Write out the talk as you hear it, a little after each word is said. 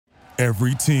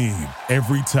Every team,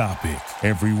 every topic,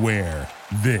 everywhere.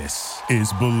 This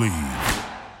is Believe.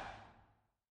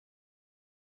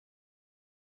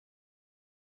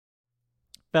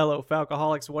 Fellow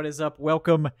Falcoholics, what is up?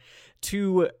 Welcome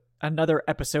to another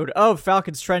episode of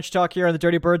Falcons Trench Talk here on the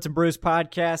Dirty Birds and Brews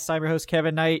podcast. I'm your host,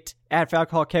 Kevin Knight, at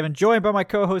Falcoholic Kevin, joined by my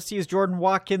co-host, he is Jordan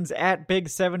Watkins, at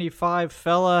Big75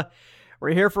 Fella.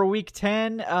 We're here for week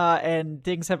 10, and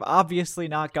things have obviously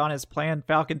not gone as planned.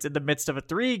 Falcons in the midst of a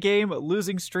 3-game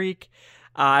losing streak.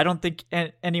 I don't think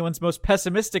anyone's most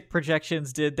pessimistic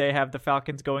projections did they have the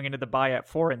Falcons going into the bye at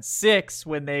 4-6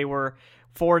 when they were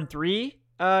 4-3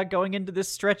 going into this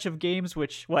stretch of games,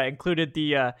 which included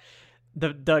the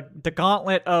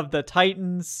gauntlet of the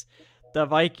Titans, the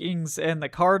Vikings, and the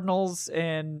Cardinals,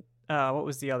 and what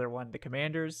was the other one? The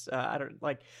Commanders.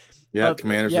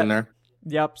 Commanders in there.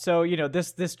 Yep. So,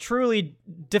 this truly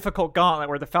difficult gauntlet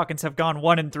where the Falcons have gone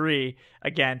 1-3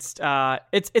 against,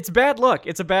 it's bad luck.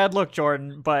 It's a bad look,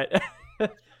 Jordan, but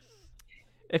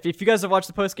if you guys have watched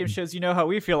the post-game shows, you know how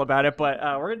we feel about it, but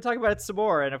we're going to talk about it some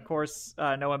more. And of course,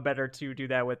 no one better to do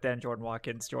that with than Jordan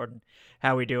Watkins. Jordan,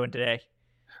 how we doing today?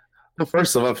 Well,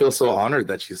 first of all, I feel so honored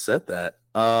that you said that.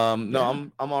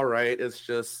 I'm all right. It's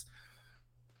just,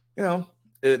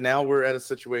 now we're at a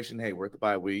situation. Hey, we're at the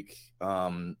bye week.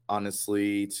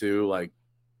 Honestly, too,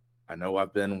 I know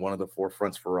I've been one of the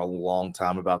forefronts for a long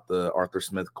time about the Arthur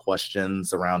Smith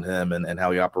questions around him and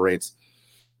how he operates.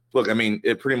 Look, I mean,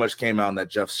 it pretty much came out in that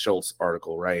Jeff Schultz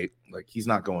article, right? He's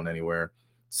not going anywhere.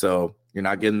 So you're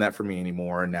not getting that from me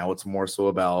anymore. And now it's more so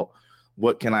about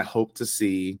what can I hope to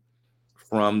see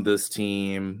from this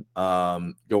team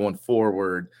going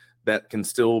forward that can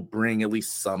still bring at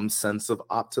least some sense of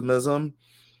optimism.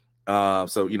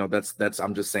 So that's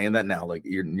I'm just saying that now.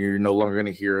 You're no longer going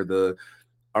to hear the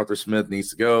Arthur Smith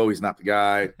needs to go. He's not the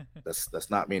guy. That's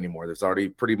not me anymore. There's already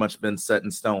pretty much been set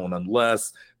in stone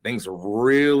unless things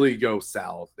really go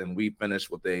south and we finish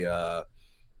with a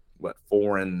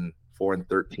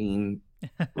 4-13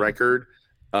 record.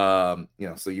 So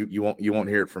you won't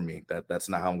hear it from me. That's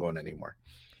not how I'm going anymore.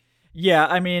 Yeah,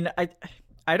 I mean,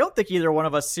 I don't think either one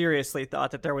of us seriously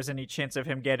thought that there was any chance of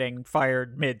him getting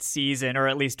fired mid-season or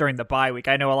at least during the bye week.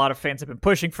 I know a lot of fans have been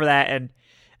pushing for that, and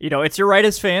it's your right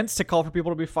as fans to call for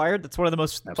people to be fired. That's one of the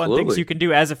most fun things you can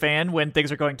do as a fan when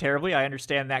things are going terribly. I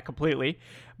understand that completely.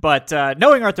 But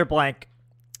knowing Arthur Blank,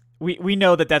 we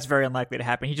know that that's very unlikely to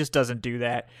happen. He just doesn't do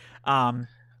that.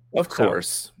 Of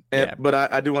course. But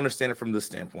I do understand it from this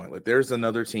standpoint. There's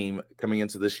another team coming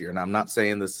into this year, and I'm not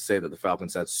saying this to say that the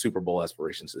Falcons had Super Bowl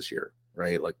aspirations this year,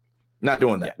 right? Not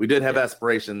doing that. Yeah. We did have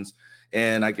aspirations,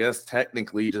 and I guess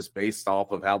technically just based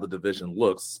off of how the division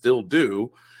looks, still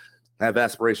do have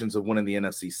aspirations of winning the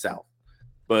NFC South.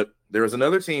 But there is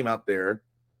another team out there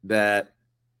that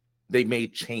they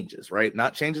made changes, right?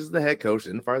 Not changes to the head coach,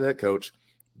 didn't fire the head coach,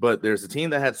 but there's a team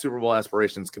that had Super Bowl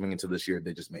aspirations coming into this year.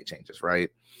 They just made changes, right?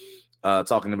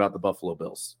 Talking about the Buffalo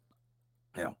Bills.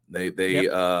 They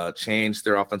changed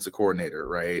their offensive coordinator,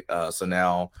 right? So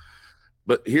now,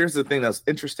 but here's the thing that's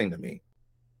interesting to me,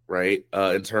 right?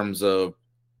 In terms of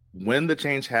when the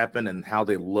change happened and how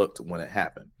they looked when it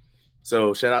happened.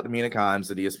 So shout out to Mina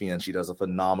Kimes at ESPN. She does a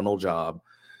phenomenal job.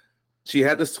 She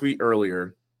had this tweet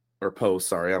earlier, or post,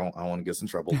 sorry, I don't want to get us in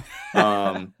trouble.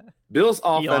 Bill's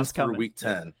offense through week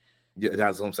 10. Yeah,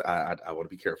 that's what I'm saying. I want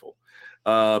to be careful.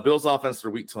 Bill's offense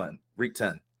through week 10.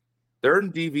 Third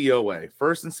in DVOA,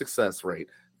 first in success rate,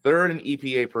 third in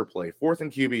EPA per play, fourth in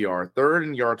QBR, third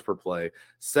in yards per play,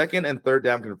 second and third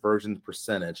down conversion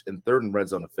percentage, and third in red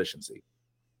zone efficiency.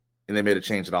 And they made a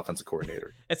change at offensive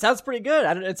coordinator. It sounds pretty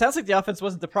good. It sounds like the offense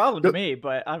wasn't the problem to me,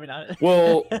 but I mean,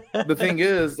 well, the thing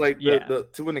is,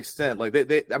 to an extent,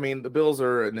 the Bills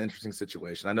are in an interesting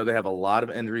situation. I know they have a lot of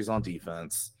injuries on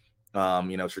defense.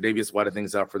 Tre'Davious White, I think,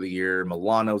 is out for the year.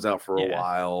 Milano's out for a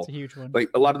while. It's a huge one.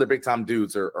 A lot of the big time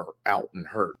dudes are out and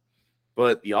hurt.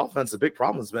 But the offense, the big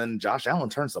problem has been Josh Allen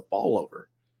turns the ball over.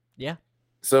 Yeah.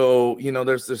 So,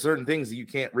 there's certain things that you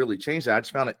can't really change that. I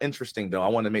just found it interesting, though. I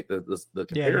want to make the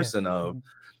comparison of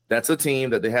that's a team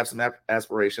that they have some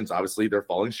aspirations. Obviously, they're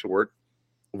falling short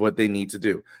of what they need to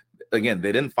do. Again,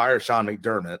 they didn't fire Sean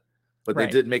McDermott, but they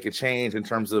did make a change in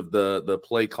terms of the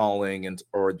play calling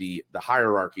or the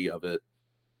hierarchy of it.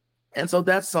 And so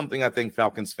that's something I think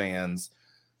Falcons fans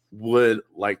would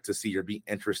like to see or be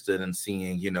interested in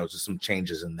seeing, just some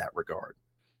changes in that regard.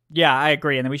 Yeah, I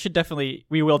agree. And then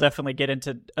we will definitely get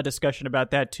into a discussion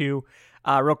about that too.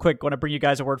 Real quick, want to bring you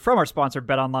guys a word from our sponsor,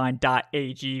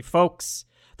 betonline.ag. Folks,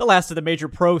 the last of the major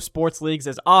pro sports leagues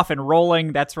is off and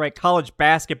rolling. That's right. College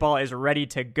basketball is ready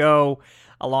to go.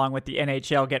 along with the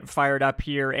NHL getting fired up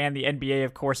here and the NBA,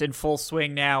 of course, in full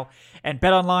swing now. And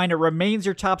BetOnline, it remains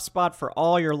your top spot for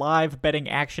all your live betting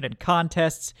action and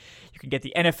contests. You can get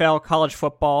the NFL, college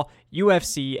football,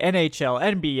 UFC, NHL,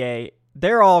 NBA.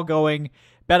 They're all going.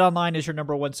 BetOnline is your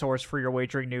number one source for your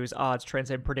wagering news, odds, trends,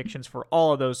 and predictions for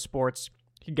all of those sports.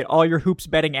 You can get all your hoops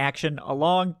betting action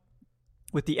along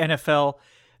with the NFL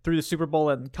through the Super Bowl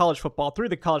and college football through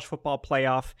the college football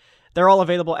playoff. They're all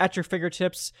available at your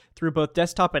fingertips through both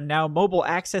desktop and now mobile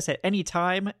access at any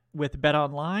time with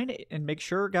BetOnline. And make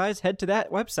sure, guys, head to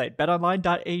that website,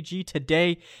 betonline.ag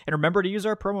today. And remember to use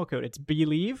our promo code. It's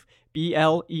BLEAV,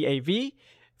 BLEAV,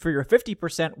 for your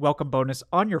 50% welcome bonus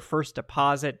on your first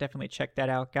deposit. Definitely check that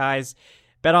out, guys.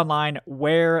 BetOnline,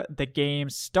 where the game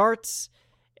starts.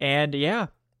 And yeah,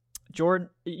 Jordan,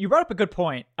 you brought up a good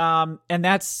point. And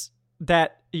that's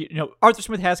that, Arthur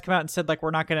Smith has come out and said, like,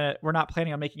 we're not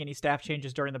planning on making any staff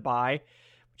changes during the bye,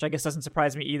 which I guess doesn't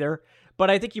surprise me either. But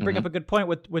I think you bring up a good point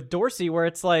with Dorsey, where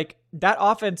it's like that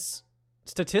offense,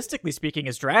 statistically speaking,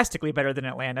 is drastically better than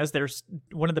Atlanta's. They're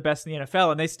one of the best in the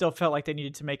NFL, and they still felt like they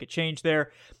needed to make a change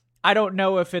there. I don't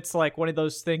know if it's like one of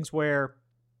those things where,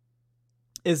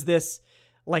 is this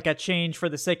like a change for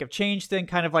the sake of change thing,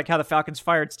 kind of like how the Falcons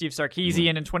fired Steve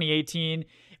Sarkisian in 2018.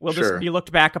 Will this be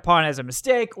looked back upon as a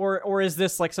mistake, or is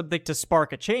this like something to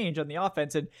spark a change on the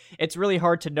offense? And it's really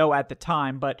hard to know at the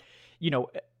time, but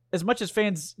as much as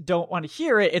fans don't want to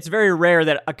hear it, it's very rare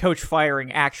that a coach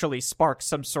firing actually sparks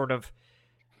some sort of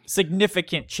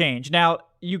significant change. Now,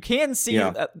 you can see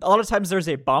a lot of times there's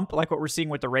a bump, like what we're seeing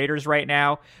with the Raiders right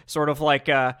now, sort of like,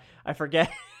 I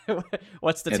forget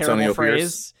what's the terrible phrase?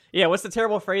 Pierce. Yeah, what's the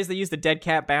terrible phrase they use? The dead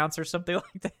cat bounce or something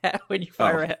like that when you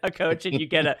fire a coach and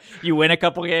you win a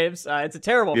couple games. It's a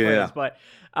terrible phrase, but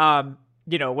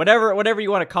whatever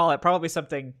you want to call it, probably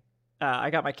something. I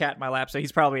got my cat in my lap, so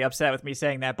he's probably upset with me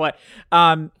saying that. But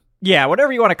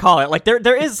whatever you want to call it, like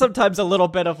there is sometimes a little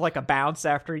bit of like a bounce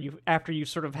after you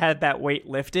sort of had that weight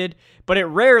lifted, but it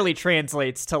rarely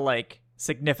translates to like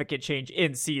significant change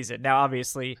in season. Now,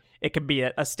 obviously, it can be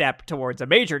a step towards a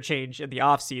major change in the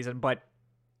off season, but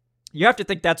you have to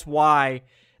think that's why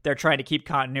they're trying to keep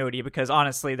continuity, because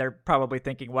honestly, they're probably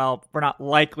thinking, well, we're not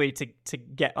likely to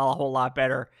get a whole lot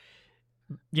better,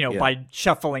 by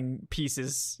shuffling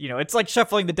pieces. It's like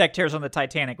shuffling the deck chairs on the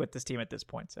Titanic with this team at this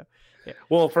point. So, yeah.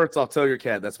 Well, first I'll tell your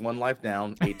cat that's one life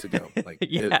down, 8 to go. Like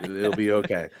it'll be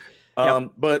okay.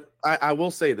 But I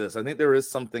will say this: I think there is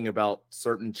something about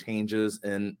certain changes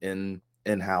in-house,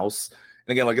 and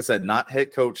again, like I said, not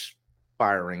head coach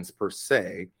firings per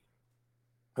se.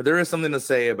 But there is something to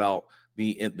say about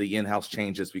the in-house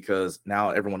changes, because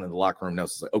now everyone in the locker room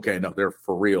knows, it's like, okay, no, they're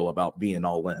for real about being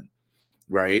all in,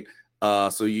 right?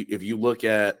 So if you look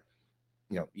at,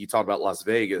 you talk about Las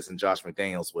Vegas and Josh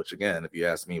McDaniels, which again, if you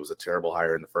ask me, was a terrible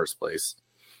hire in the first place.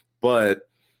 But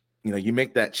you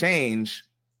make that change,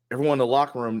 everyone in the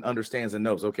locker room understands and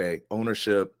knows, okay,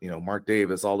 ownership, Mark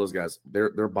Davis, all those guys,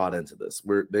 they're bought into this.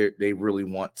 They really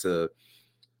want to.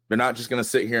 They're not just going to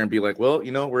sit here and be like, well,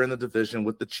 we're in the division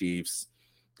with the Chiefs.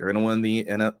 They're going to win the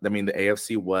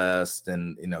AFC West,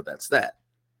 and that's that.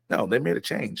 No, they made a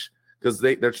change because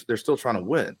they're still trying to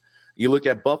win. You look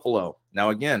at Buffalo.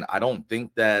 Now, again, I don't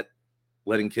think that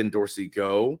letting Ken Dorsey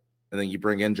go and then you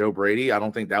bring in Joe Brady, I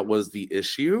don't think that was the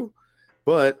issue.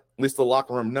 But at least the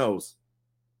locker room knows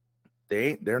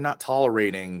they're not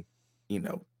tolerating,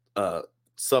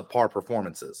 subpar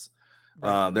performances.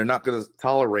 They're not going to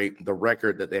tolerate the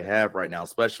record that they have right now,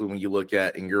 especially when you look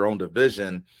at in your own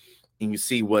division and you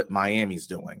see what Miami's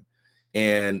doing.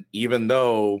 And even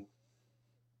though,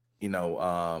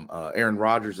 Aaron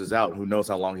Rodgers is out, who knows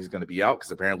how long he's going to be out,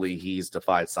 because apparently he's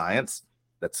defied science.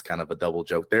 That's kind of a double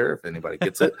joke there, if anybody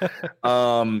gets it.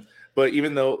 But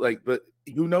even though, but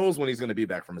who knows when he's going to be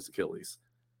back from his Achilles?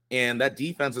 And that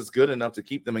defense is good enough to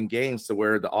keep them in games to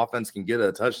where the offense can get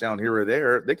a touchdown here or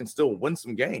there. They can still win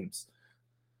some games.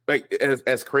 Like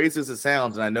as crazy as it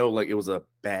sounds, and I know like it was a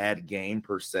bad game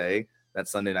per se, that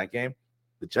Sunday night game,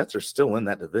 the Jets are still in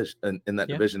that division,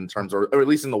 division in terms of, or at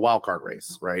least in the wild card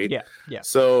race, right? Yeah.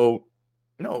 So,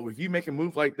 if you make a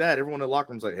move like that, everyone in the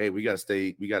locker room's like, hey, we got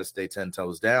to stay 10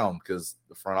 toes down, because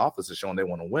the front office is showing they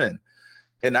want to win.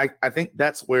 And I think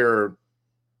that's where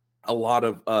a lot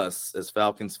of us as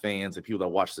Falcons fans and people that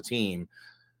watch the team,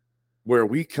 where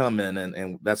we come in,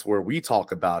 and that's where we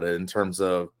talk about it in terms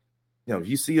of, if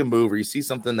you see a move or you see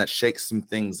something that shakes some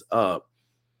things up,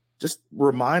 just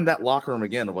remind that locker room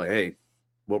again of like, hey,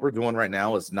 what we're doing right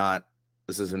now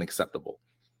this isn't acceptable.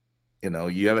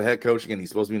 You have a head coach, again, he's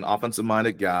supposed to be an offensive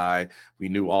minded guy. We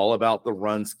knew all about the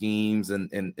run schemes and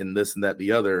this and that,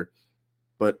 the other,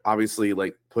 but obviously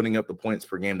like putting up the points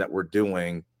per game that we're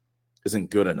doing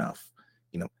isn't good enough.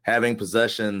 Having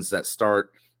possessions that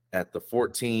start at the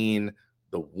 14,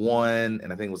 the 1,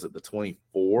 and I think it was at the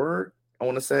 24, I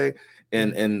want to say,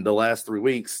 in the last 3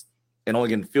 weeks, and only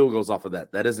getting field goals off of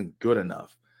that isn't good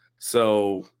enough.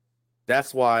 So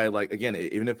that's why, like, again,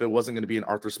 even if it wasn't going to be an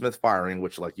Arthur Smith firing,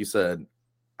 which, like you said,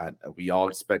 we all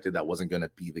expected that wasn't going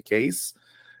to be the case,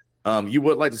 you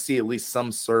would like to see at least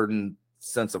some certain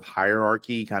sense of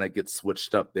hierarchy kind of get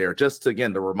switched up there, just to,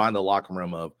 again, to remind the locker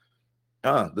room of,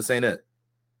 this ain't it.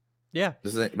 Yeah.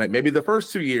 This is maybe the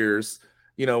first 2 years,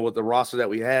 with the roster that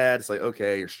we had, it's like,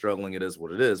 okay, you're struggling. It is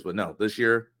what it is. But no, this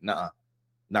year, not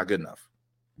good enough.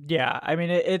 Yeah. I mean,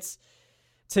 it's,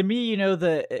 to me,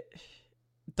 the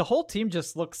whole team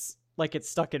just looks like it's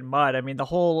stuck in mud. I mean,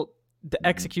 the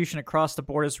execution across the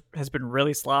board has been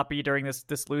really sloppy during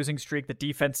this losing streak. The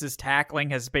defense's tackling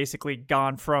has basically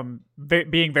gone from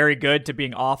being very good to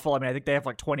being awful. I mean, I think they have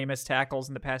like 20 missed tackles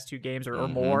in the past 2 games or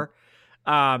more.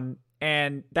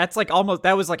 And that's like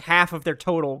that was like half of their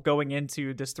total going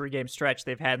into this 3-game stretch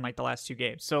they've had in like the last 2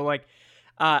 games. So like,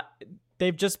 the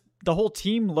whole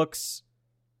team looks,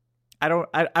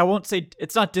 I won't say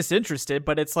it's not disinterested,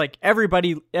 but it's like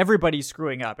everybody's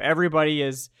screwing up. Everybody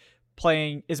is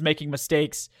making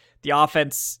mistakes. The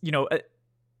offense,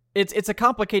 it's a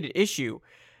complicated issue.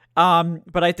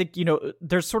 But I think,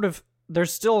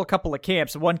 there's still a couple of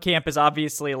camps. One camp is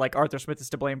obviously like Arthur Smith is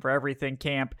to blame for everything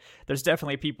camp. There's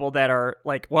definitely people that are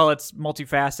like, well, it's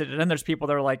multifaceted. And then there's people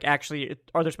that are like, actually,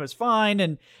 Arthur Smith's fine.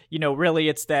 And, really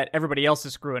it's that everybody else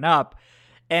is screwing up.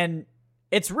 And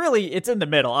it's in the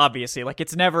middle, obviously. Like,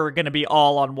 it's never going to be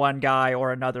all on one guy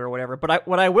or another or whatever. But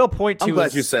what I will point to I'm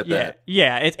glad you said that.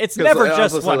 Yeah, it's never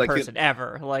just one person,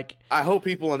 ever. Like, I hope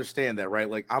people understand that, right?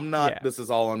 Like, I'm not, this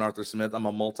is all on Arthur Smith. I'm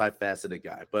a multifaceted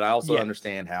guy. But I also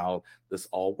understand how this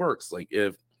all works. Like,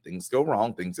 if things go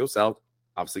wrong, things go south.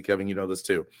 Obviously, Kevin, you know this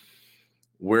too.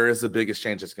 Where is the biggest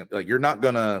change? Like, you're not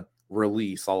going to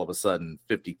release all of a sudden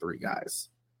 53 guys.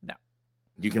 No.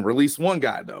 You can release one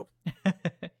guy, though.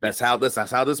 That's how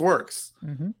this works.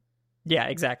 Mm-hmm. Yeah,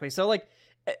 exactly. So like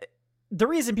the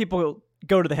reason people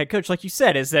go to the head coach, like you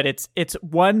said, is that it's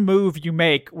one move you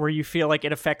make where you feel like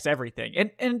it affects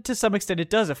everything. And to some extent it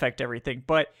does affect everything,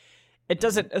 but it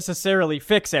doesn't necessarily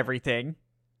fix everything.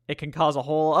 It can cause a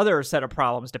whole other set of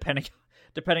problems depending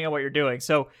on what you're doing.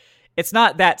 So it's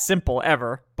not that simple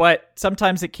ever, but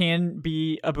sometimes it can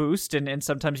be a boost and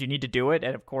sometimes you need to do it.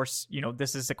 And of course,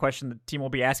 this is a question the team will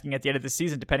be asking at the end of the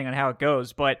season, depending on how it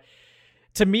goes. But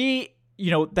to me,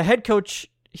 the head coach,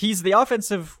 he's the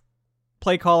offensive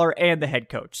play caller and the head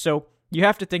coach. So you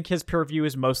have to think his purview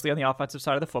is mostly on the offensive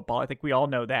side of the football. I think we all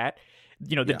know that.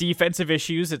 The defensive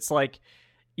issues, it's like,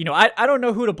 I don't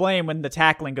know who to blame when the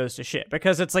tackling goes to shit,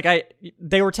 because it's like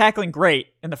they were tackling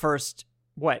great in the first,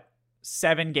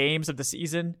 7 games of the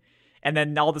season, and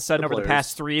then all of a sudden over the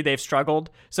past 3 they've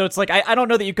struggled. So it's like I don't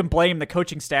know that you can blame the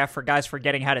coaching staff for guys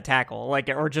forgetting how to tackle, like,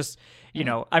 or just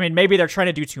I mean, maybe they're trying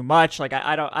to do too much. Like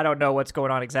I don't know what's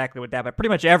going on exactly with that, but pretty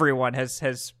much everyone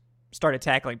has started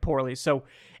tackling poorly. So,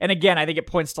 and again, I think it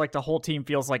points to like the whole team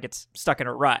feels like it's stuck in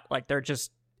a rut, like they're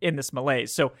just in this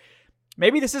malaise. So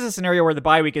maybe this is a scenario where the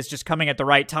bye week is just coming at the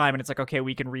right time and it's like, okay,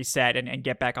 we can reset and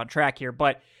get back on track here.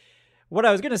 But what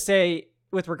I was gonna say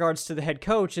with regards to the head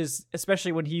coach is,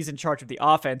 especially when he's in charge of the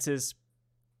offense, is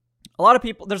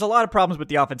there's a lot of problems with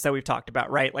the offense that we've talked about,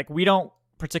 right? Like, we don't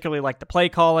particularly like the play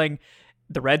calling,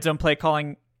 the red zone play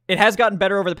calling. It has gotten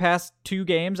better over the past 2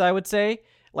 games, I would say.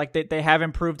 Like, they have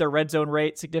improved their red zone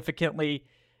rate significantly.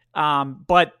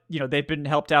 But, they've been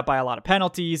helped out by a lot of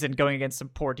penalties and going against some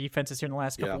poor defenses here in the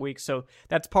last couple of weeks. So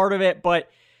that's part of it. But,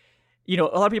 a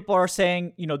lot of people are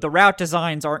saying, the route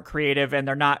designs aren't creative and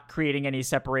they're not creating any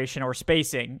separation or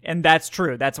spacing. And that's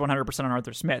true. That's 100% on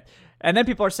Arthur Smith. And then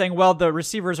people are saying, well, the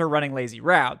receivers are running lazy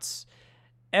routes.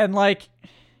 And like,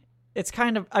 it's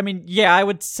kind of, I mean, yeah, I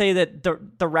would say that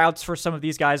the routes for some of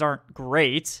these guys aren't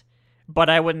great, but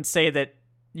I wouldn't say that,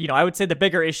 I would say the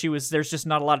bigger issue is there's just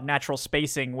not a lot of natural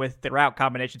spacing with the route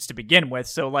combinations to begin with.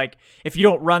 So like, if you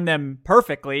don't run them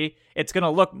perfectly, it's going to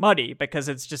look muddy because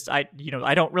it's just, I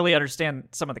don't really understand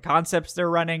some of the concepts they're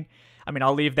running. I mean,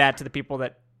 I'll leave that to the people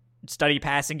that study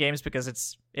passing games because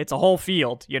it's a whole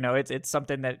field, it's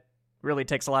something that really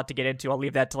takes a lot to get into. I'll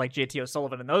leave that to like JT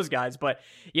O'Sullivan and those guys, but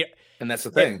yeah. And that's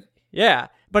the thing. Yeah.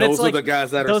 But those it's are like the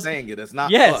guys that are saying it. It's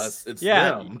not us. It's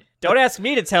them. Don't ask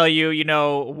me to tell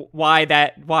you,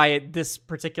 why this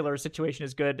particular situation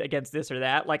is good against this or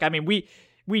that. Like, I mean, we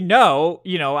know,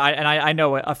 I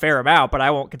know a fair amount, but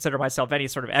I won't consider myself any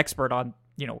sort of expert on,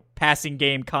 passing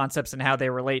game concepts and how they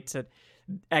relate to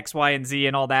X, Y, and Z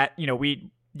and all that.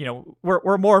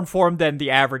 we're more informed than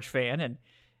the average fan, and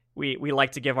we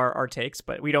like to give our takes,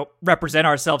 but we don't represent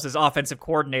ourselves as offensive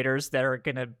coordinators that are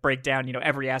going to break down,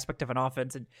 every aspect of an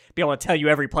offense and be able to tell you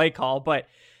every play call. But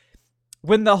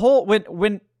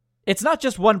when it's not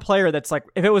just one player that's like,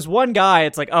 if it was one guy,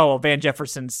 it's like, oh, well, Van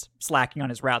Jefferson's slacking on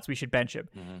his routes, we should bench him.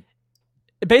 Mm-hmm.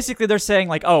 Basically, they're saying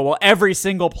like, oh, well, every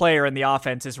single player in the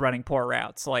offense is running poor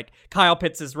routes. Like Kyle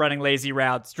Pitts is running lazy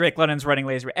routes. Drake London's running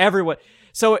lazy routes. Everyone.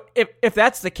 So if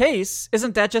that's the case,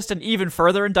 isn't that just an even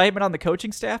further indictment on the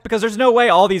coaching staff? Because there's no way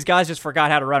all these guys just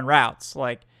forgot how to run routes.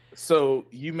 Like, so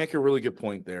you make a really good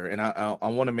point there, and I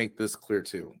want to make this clear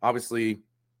too. Obviously,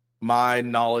 my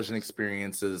knowledge and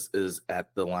experience is at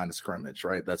the line of scrimmage,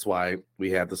 right? That's why we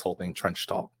have this whole thing, trench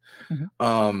talk.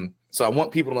 Mm-hmm. So I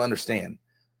want people to understand.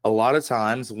 A lot of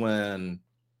times when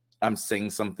I'm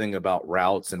saying something about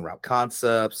routes and route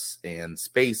concepts and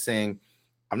spacing,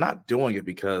 I'm not doing it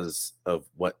because of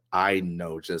what I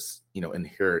know, just,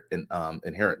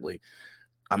 inherently.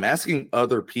 I'm asking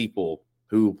other people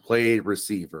who played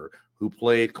receiver, who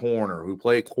played corner, who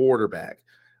played quarterback,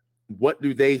 what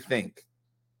do they think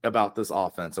about this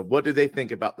offense? And what do they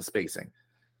think about the spacing?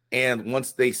 And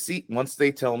once they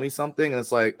tell me something, and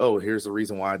it's like, oh, here's the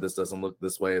reason why this doesn't look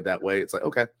this way or that way. It's like,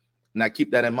 okay, and I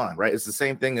keep that in mind, right? It's the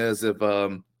same thing as if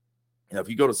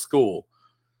you go to school,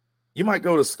 you might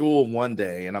go to school one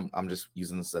day, and I'm just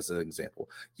using this as an example.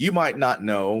 You might not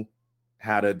know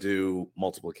how to do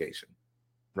multiplication,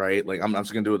 right? Like I'm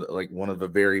just gonna do it like one of the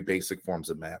very basic forms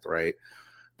of math, right?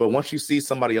 But once you see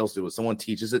somebody else do it, someone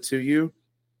teaches it to you.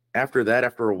 After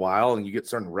a while, and you get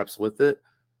certain reps with it,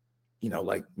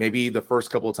 like maybe the first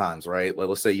couple of times, right? Like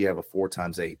let's say you have a 4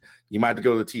 times 8. You might have to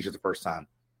go to the teacher the first time.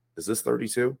 Is this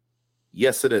 32?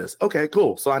 Yes, it is. Okay,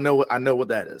 cool. So I know what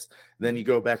that is. Then you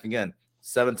go back again.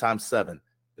 7 times 7.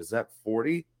 Is that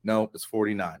 40? No, it's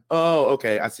 49. Oh,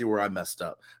 okay. I see where I messed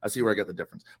up. I see where I got the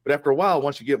difference. But after a while,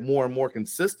 once you get more and more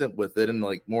consistent with it, and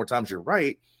like more times you're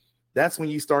right, that's when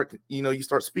you start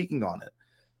speaking on it.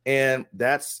 And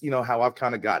that's, how I've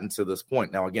kind of gotten to this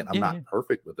point. Now, again, I'm not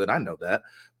perfect with it. I know that.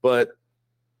 But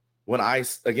when I'm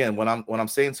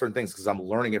saying certain things, because I'm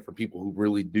learning it from people who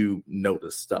really do know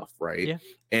this stuff, right? Yeah.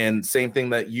 And same thing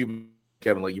that you,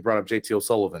 Kevin, like you brought up JT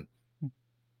O'Sullivan.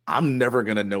 I'm never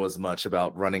going to know as much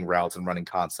about running routes and running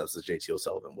concepts as JT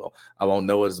O'Sullivan will. I won't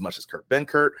know it as much as Kurt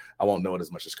Benkert. I won't know it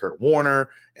as much as Kurt Warner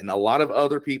and a lot of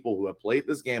other people who have played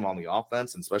this game on the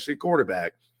offense, and especially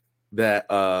quarterback, that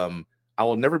I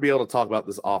will never be able to talk about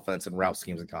this offense and route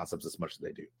schemes and concepts as much as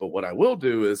they do. But what I will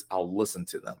do is I'll listen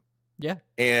to them. Yeah.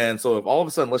 And so if all of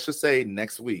a sudden, let's just say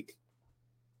next week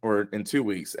or in 2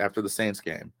 weeks after the Saints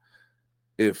game,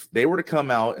 if they were to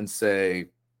come out and say,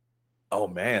 oh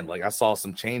man, like I saw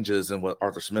some changes in what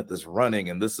Arthur Smith is running,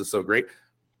 and this is so great,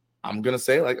 I'm going to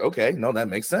say like, okay, no, that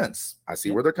makes sense. I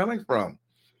see where they're coming from.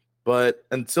 But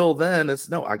until then, it's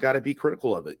no, I got to be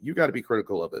critical of it. You got to be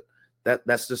critical of it.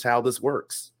 That's just how this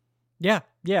works. Yeah.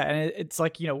 Yeah. And it's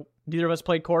like, neither of us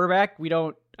played quarterback. We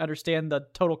don't understand the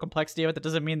total complexity of it. That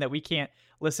doesn't mean that we can't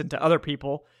listen to other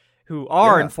people who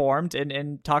are informed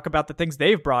and talk about the things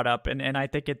they've brought up. And I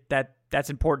think that's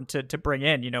important to bring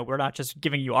in. We're not just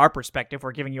giving you our perspective.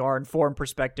 We're giving you our informed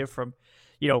perspective from,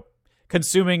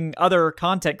 consuming other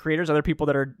content creators, other people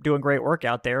that are doing great work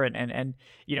out there. And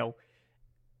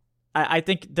I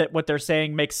think that what they're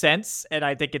saying makes sense, and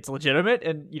I think it's legitimate,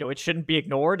 and, it shouldn't be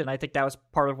ignored. And I think that was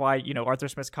part of why, Arthur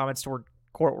Smith's comments toward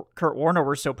Kurt Warner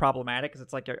were so problematic, because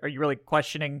it's like, are you really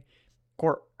questioning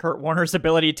Kurt Warner's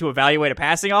ability to evaluate a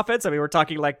passing offense? I mean, we're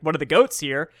talking like one of the GOATs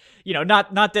here,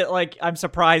 not that like, I'm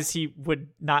surprised he would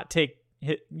not take,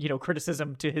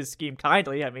 criticism to his scheme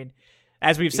kindly. I mean,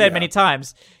 as we've said many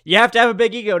times, you have to have a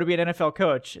big ego to be an NFL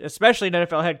coach, especially an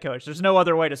NFL head coach. There's no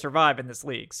other way to survive in this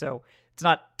league. So it's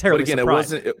not terribly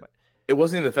surprising. It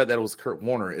wasn't even the fact that it was Kurt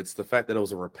Warner. It's the fact that it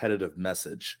was a repetitive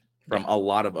message from a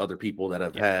lot of other people that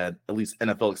have had at least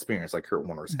NFL experience like Kurt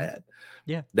Warner's had.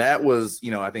 Yeah. That was,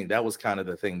 I think that was kind of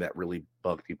the thing that really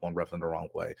bugged people and rubbed them the wrong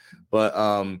way. But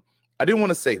I do want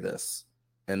to say this,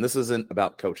 and this isn't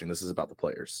about coaching. This is about the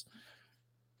players.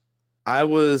 I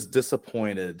was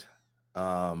disappointed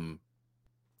in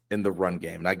the run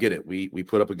game. And I get it. We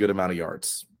put up a good amount of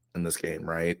yards in this game,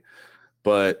 right?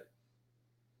 But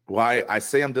why I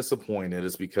say I'm disappointed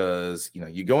is because,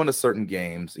 you go into certain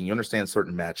games and you understand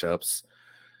certain matchups,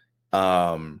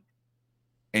 and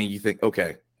you think,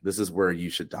 okay, this is where you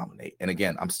should dominate. And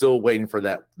again, I'm still waiting for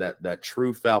that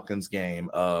true Falcons game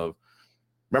of,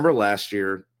 remember last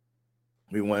year,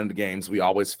 we went into games, we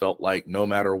always felt like no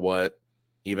matter what,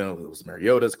 even if it was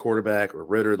Mariota's quarterback or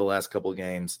Ritter the last couple of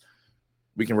games,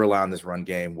 we can rely on this run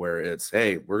game where it's,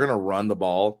 hey, we're going to run the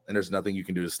ball and there's nothing you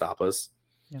can do to stop us.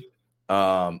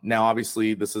 Now,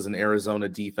 obviously, this is an Arizona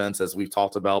defense, as we've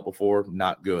talked about before,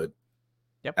 not good.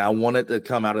 Yep. And I wanted to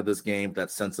come out of this game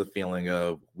that sense of feeling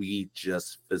of we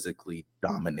just physically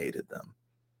dominated them.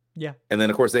 Yeah. And then,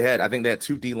 of course, I think they had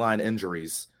 2 D-line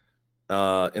injuries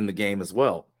in the game as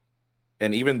well.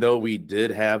 And even though we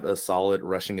did have a solid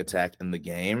rushing attack in the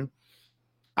game,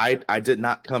 I did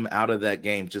not come out of that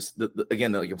game just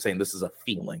again, like I'm saying, this is a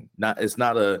feeling. It's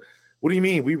not a, what do you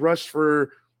mean? We rushed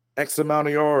for X amount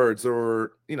of yards,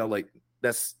 or like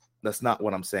that's not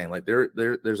what I'm saying. Like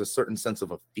there's a certain sense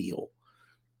of a feel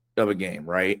of a game,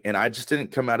 right? And I just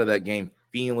didn't come out of that game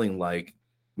feeling like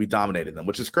we dominated them,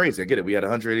 which is crazy. I get it. We had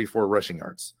 184 rushing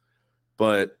yards,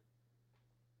 but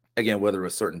again, whether it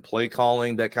was certain play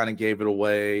calling that kind of gave it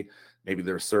away, maybe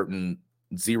there were certain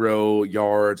 0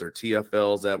 yards or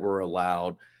TFLs that were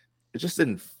allowed, it just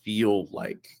didn't feel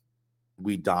like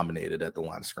we dominated at the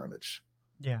line of scrimmage.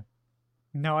 Yeah.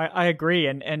 No, I agree.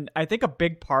 And I think a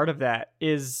big part of that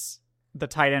is the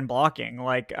tight end blocking.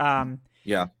 Like,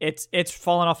 yeah, it's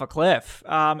fallen off a cliff.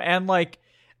 And like,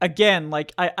 again,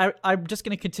 like I'm just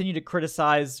going to continue to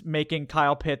criticize making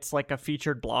Kyle Pitts like a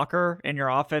featured blocker in your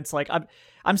offense. Like,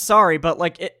 I'm sorry, but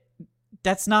like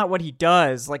that's not what he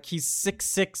does. Like, he's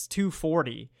 6'6",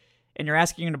 240. And you're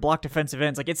asking him to block defensive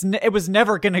ends. Like, it was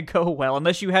never going to go well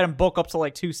unless you had him bulk up to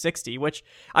like 260, which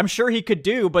I'm sure he could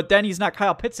do, but then he's not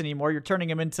Kyle Pitts anymore. You're turning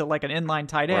him into like an inline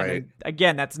tight end. Right. And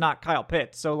again, that's not Kyle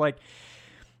Pitts. So like,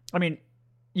 I mean,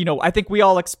 I think we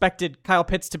all expected Kyle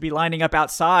Pitts to be lining up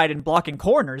outside and blocking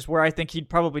corners, where I think he'd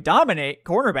probably dominate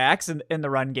cornerbacks in the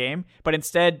run game, but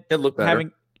instead it looked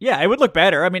better. It would look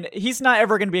better. I mean, he's not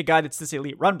ever going to be a guy that's this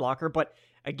elite run blocker, but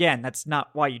again, that's not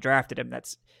why you drafted him.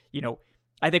 That's,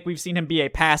 I think we've seen him be a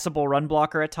passable run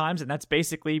blocker at times, and that's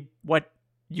basically what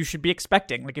you should be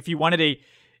expecting. Like, if you wanted a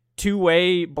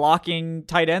two-way blocking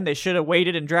tight end, they should have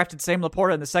waited and drafted Sam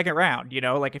Laporta in the second round.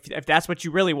 Like if that's what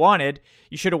you really wanted,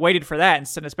 you should have waited for that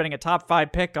instead of spending a top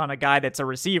 5 pick on a guy that's a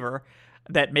receiver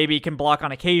that maybe can block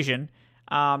on occasion.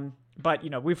 But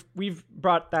we've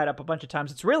brought that up a bunch of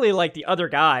times. It's really like the other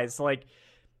guys, like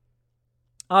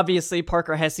obviously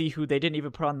Parker Hesse, who they didn't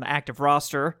even put on the active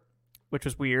roster, which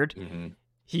was weird. Mm-hmm.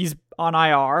 He's on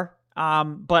IR.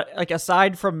 But like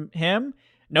aside from him,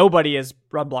 nobody has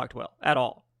run blocked well at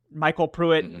all. Michael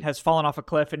Pruitt has fallen off a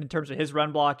cliff in terms of his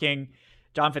run blocking.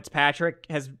 John Fitzpatrick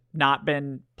has not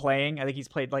been playing. I think he's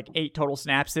played like 8 total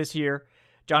snaps this year.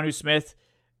 Jonnu Smith,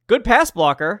 good pass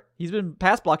blocker. He's been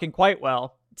pass blocking quite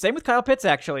well. Same with Kyle Pitts,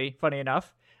 actually, funny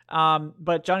enough.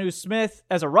 But Jonnu Smith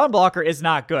as a run blocker is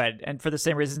not good. And for the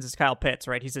same reasons as Kyle Pitts,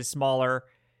 right? He's a smaller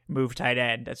move tight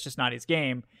end. That's just not his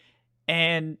game.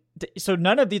 And so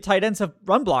none of the tight ends have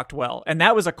run blocked well. And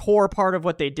that was a core part of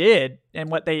what they did. And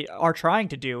what they are trying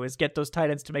to do is get those tight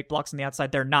ends to make blocks on the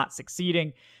outside. They're not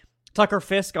succeeding. Tucker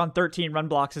Fisk on 13 run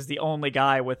blocks is the only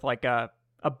guy with like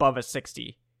above a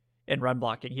 60 in run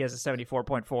blocking. He has a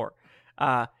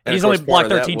 74.4. He's only blocked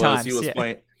 13 times. He was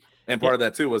playing, and part of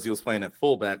that too was he was playing at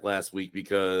fullback last week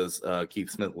because Keith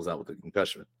Smith was out with a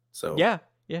concussion. So yeah.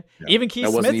 Even Keith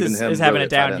Smith is having a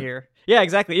down year. Yeah,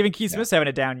 exactly. Even Keith Smith's having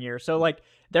a down year. So like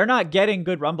they're not getting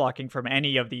good run blocking from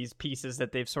any of these pieces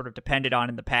that they've sort of depended on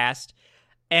in the past.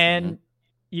 And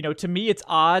to me, it's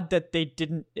odd that they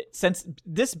didn't, since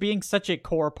this being such a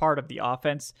core part of the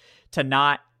offense, to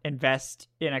not invest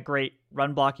in a great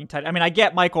run blocking tight. I mean, I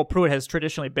get Michael Pruitt has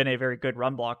traditionally been a very good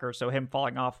run blocker, so him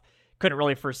falling off, couldn't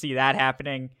really foresee that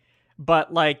happening.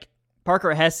 But like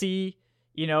Parker Hesse,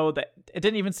 that it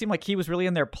didn't even seem like he was really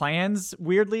in their plans,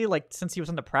 weirdly, like since he was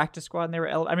on the practice squad and they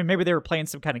were, maybe they were playing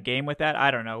some kind of game with that. I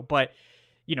don't know. But,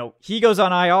 he goes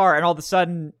on IR and all of a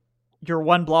sudden your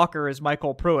one blocker is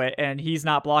Michael Pruitt and he's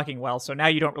not blocking well. So now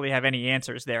you don't really have any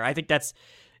answers there. I think that's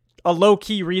a low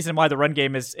key reason why the run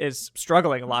game is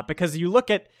struggling a lot, because you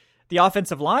look at the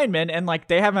offensive linemen and like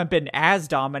they haven't been as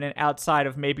dominant outside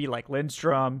of maybe like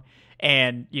Lindstrom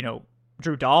and,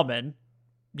 Drew Dahlman.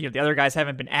 The other guys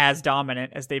haven't been as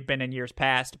dominant as they've been in years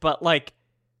past, but like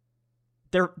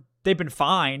they've been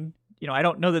fine. I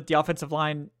don't know that the offensive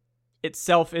line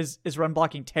itself is run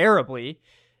blocking terribly,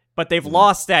 but they've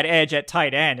lost that edge at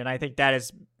tight end. And I think that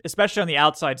is, especially on the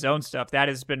outside zone stuff, that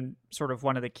has been sort of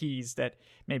one of the keys that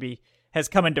maybe has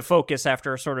come into focus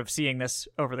after sort of seeing this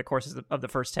over the course of the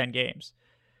first 10 games.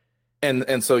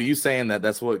 And so you saying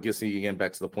that's what gets me again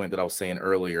back to the point that I was saying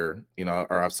earlier,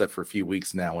 or I've said for a few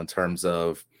weeks now, in terms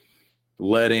of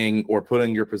letting or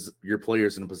putting your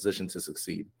players in a position to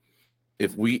succeed.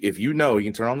 If you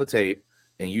can turn on the tape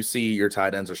and you see your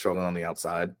tight ends are struggling on the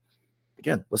outside,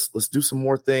 again, let's do some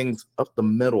more things up the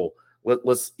middle.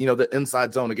 Let's the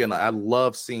inside zone again. I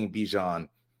love seeing Bijan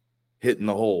hitting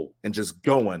the hole and just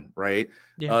going, right?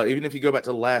 Yeah. Even if you go back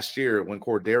to last year when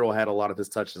Cordero had a lot of his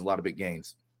touches, a lot of big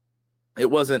gains, it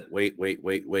wasn't wait,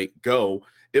 go.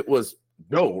 It was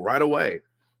go right away.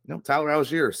 Tyler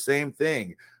Algier, same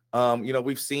thing.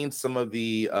 We've seen some of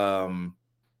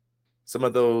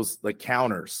those like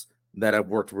counters that have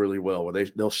worked really well, where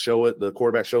they'll show it, the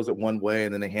quarterback shows it one way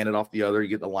and then they hand it off the other. You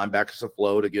get the linebackers to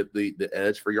flow to get the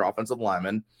edge for your offensive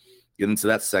lineman, get into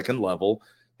that second level,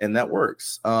 and that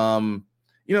works. So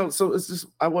it's just,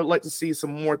 I would like to see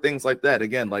some more things like that.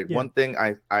 Again, one thing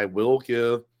I will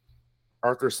give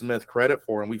Arthur Smith credit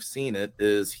for, and we've seen it,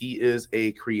 is he is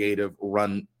a creative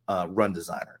run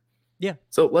designer. Yeah.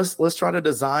 So let's try to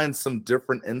design some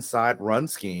different inside run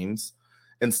schemes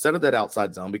instead of that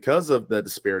outside zone, because of the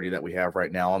disparity that we have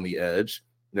right now on the edge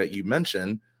that you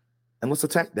mentioned, and let's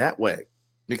attack that way,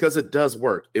 because it does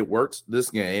work. It works this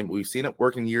game. We've seen it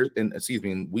work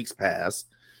in weeks past.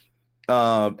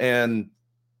 And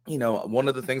one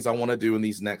of the things I want to do in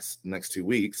these next 2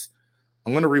 weeks,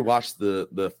 I'm going to rewatch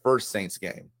the first Saints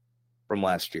game from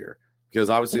last year,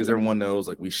 because obviously, as everyone knows,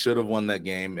 like, we should have won that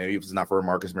game. Maybe if it's not for a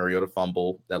Marcus Mariota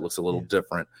fumble, that looks a little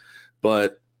different,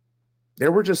 but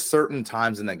there were just certain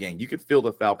times in that game you could feel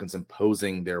the Falcons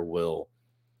imposing their will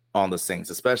on the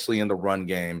Saints, especially in the run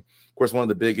game. Of course, one of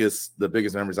the biggest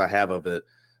memories I have of it,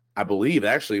 I believe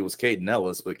actually it was Caden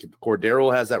Ellis, but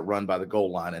Cordero has that run by the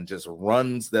goal line and just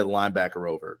runs that linebacker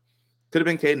over. Could have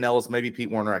been Caden Ellis, maybe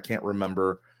Pete Werner. I can't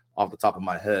remember off the top of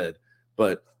my head,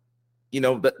 but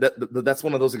that's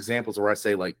one of those examples where I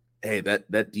say, like, hey,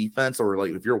 that defense, or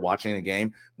like if you're watching a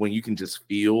game when you can just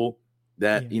feel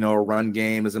that, a run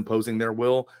game is imposing their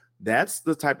will, that's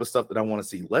the type of stuff that I want to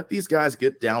see. Let these guys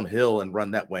get downhill and run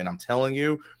that way. And I'm telling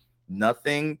you,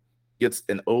 nothing gets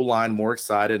an O-line more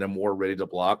excited and more ready to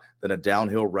block than a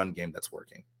downhill run game that's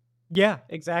working. Yeah,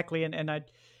 exactly. And I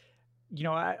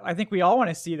think we all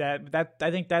want to see that. I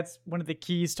think that's one of the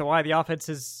keys to why the offense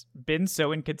has been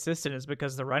so inconsistent, is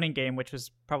because the running game, which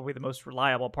was probably the most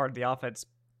reliable part of the offense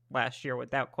last year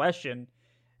without question,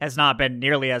 has not been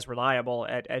nearly as reliable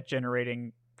at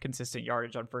generating consistent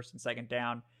yardage on first and second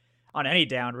down, on any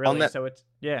down, really. So it's,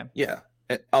 yeah.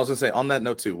 I was going to say, on that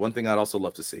note too, one thing I'd also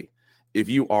love to see, if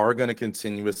you are going to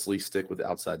continuously stick with the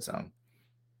outside zone,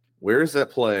 where is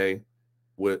that play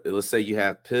with, let's say you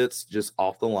have Pitts just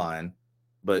off the line,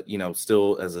 but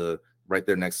still as a right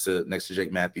there next to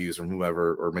Jake Matthews or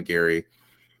whoever, or McGarry,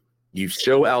 you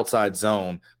show outside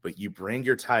zone, but you bring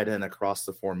your tight end across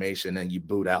the formation and you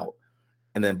boot out.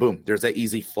 And then boom, there's that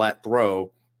easy flat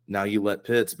throw. Now you let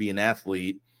Pitts be an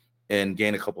athlete and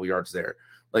gain a couple yards there.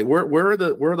 Like, where are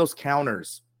those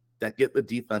counters that get the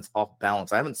defense off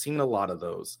balance? I haven't seen a lot of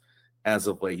those as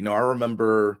of late. I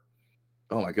remember,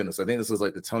 oh my goodness, I think this was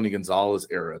like the Tony Gonzalez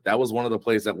era. That was one of the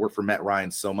plays that worked for Matt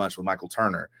Ryan so much with Michael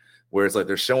Turner, where it's like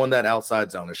they're showing that outside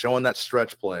zone, they're showing that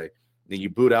stretch play, then you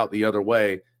boot out the other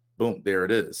way, boom, there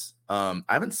it is. I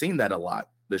haven't seen that a lot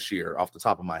this year off the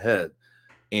top of my head.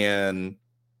 And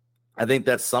I think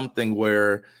that's something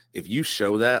where if you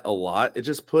show that a lot, it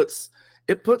just puts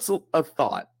a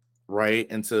thought right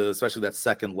into, especially that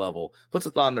second level, puts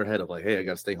a thought in their head of like, hey, I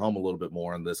got to stay home a little bit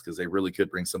more on this, because they really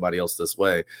could bring somebody else this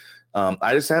way.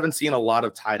 I just haven't seen a lot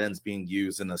of tight ends being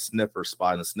used in a sniffer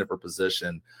spot, in a sniffer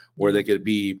position, where they could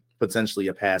be potentially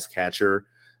a pass catcher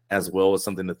as well as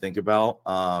something to think about.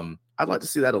 I'd like to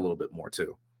see that a little bit more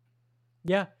too.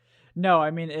 Yeah, no,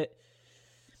 I mean,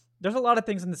 there's a lot of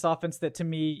things in this offense that, to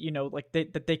me, like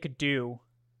that they could do,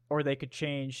 or they could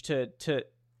change to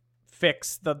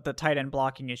fix the tight end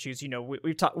blocking issues.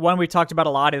 We've talked about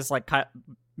a lot is like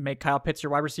make Kyle Pitts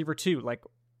your wide receiver too. Like,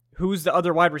 who's the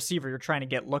other wide receiver you're trying to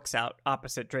get looks out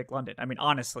opposite Drake London? I mean,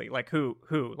 honestly, like who?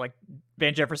 Like,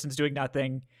 Van Jefferson's doing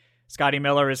nothing. Scotty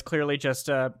Miller is clearly just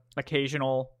a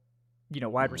occasional,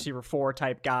 wide receiver 4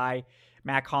 type guy.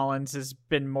 Mac Hollins has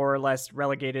been more or less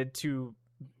relegated to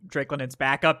Drake London's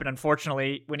backup, and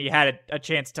unfortunately, when he had a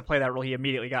chance to play that role, he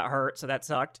immediately got hurt, so that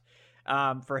sucked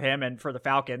for him and for the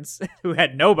Falcons, who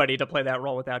had nobody to play that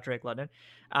role without Drake London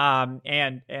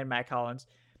and Mac Hollins.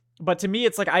 But to me,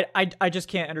 it's like I just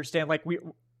can't understand. Like,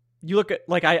 you look at,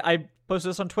 like, I posted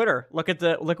this on Twitter. Look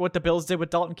at what the Bills did with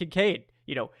Dalton Kincaid.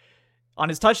 On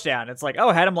his touchdown, it's like,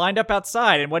 oh, had him lined up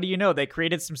outside, and what do you know? They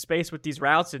created some space with these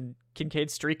routes, and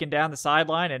Kincaid streaking down the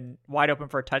sideline and wide open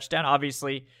for a touchdown.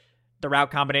 Obviously, the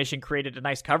route combination created a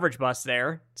nice coverage bust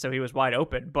there, so he was wide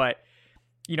open. But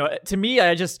to me,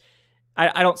 I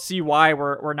don't see why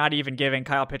we're not even giving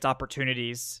Kyle Pitts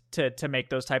opportunities to make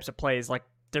those types of plays. Like,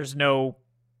 there's no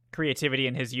creativity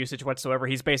in his usage whatsoever.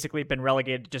 He's basically been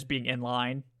relegated to just being in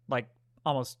line, like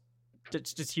almost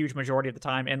just huge majority of the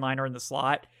time in line or in the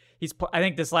slot. I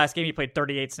think this last game he played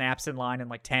 38 snaps in line and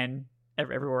like 10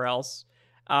 everywhere else.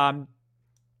 And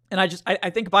I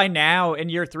think by now in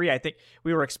year 3, I think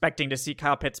we were expecting to see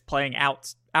Kyle Pitts playing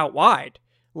out wide.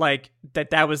 Like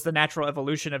that was the natural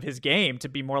evolution of his game, to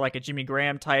be more like a Jimmy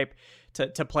Graham type,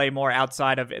 to play more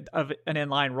outside of an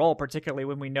inline role, particularly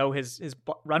when we know his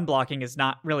run blocking is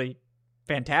not really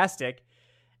fantastic.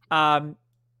 And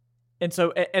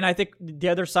I think the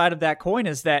other side of that coin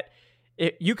is that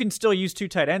you can still use 2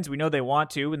 tight ends. We know they want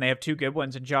to, and they have 2 good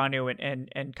ones in Jonnu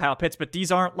and Kyle Pitts, but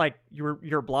these aren't like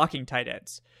your blocking tight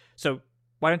ends. So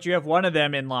why don't you have one of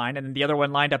them in line and then the other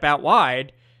one lined up out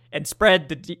wide and spread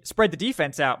the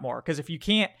defense out more? Because if you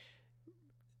can't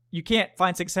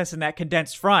find success in that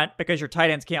condensed front because your tight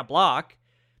ends can't block,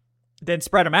 then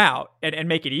spread them out and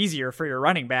make it easier for your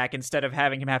running back instead of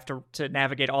having him have to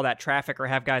navigate all that traffic or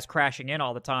have guys crashing in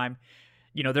all the time.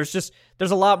 You know, there's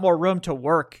a lot more room to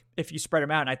work if you spread them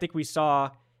out. And I think we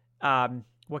saw,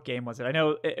 what game was it? I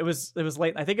know it was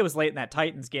late. I think it was late in that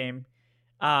Titans game,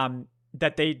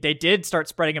 that they did start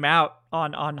spreading them out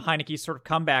on Heineke's sort of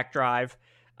comeback drive.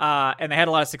 And they had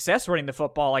a lot of success running the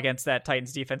football against that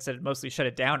Titans defense that mostly shut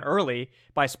it down early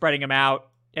by spreading them out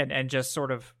and just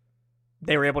sort of,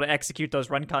 they were able to execute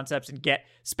those run concepts and get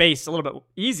space a little bit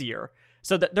easier.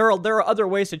 So that there are other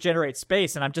ways to generate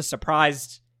space. And I'm just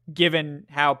surprised, given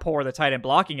how poor the tight end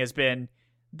blocking has been,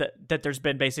 that there's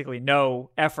been basically no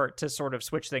effort to sort of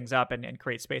switch things up and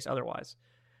create space otherwise.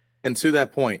 And to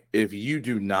that point, if you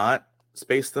do not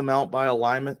space them out by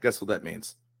alignment, guess what that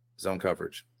means? Zone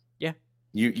coverage. Yeah.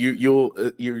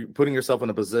 You're putting yourself in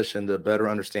a position to better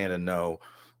understand and know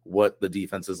what the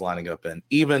defense is lining up in,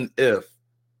 even if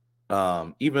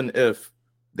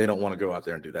they don't want to go out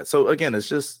there and do that. So again, it's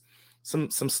just some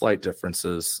slight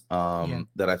differences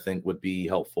that I think would be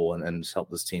helpful and just help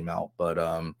this team out. But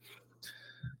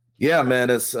yeah, man,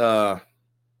 it's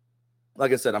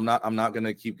like I said, I'm not going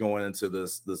to keep going into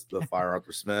the fire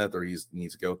Arthur Smith or he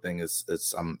needs to go thing.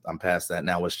 I'm past that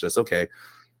now. It's just okay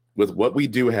with what we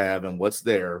do have and what's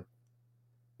there.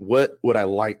 What would I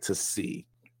like to see,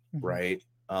 right?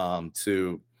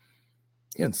 To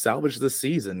salvage this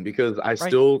season, because I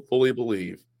still fully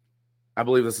believe. I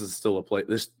believe this is still a play.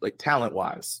 This, like, talent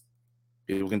wise,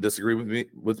 people can disagree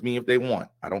with me if they want.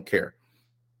 I don't care.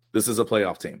 This is a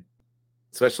playoff team,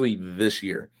 especially this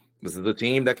year. This is a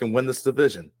team that can win this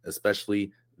division,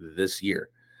 especially this year.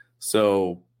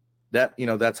 So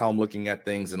that's how I'm looking at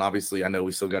things. And obviously, I know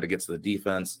we still got to get to the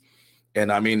defense.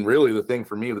 And I mean, really, the thing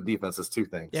for me with the defense is 2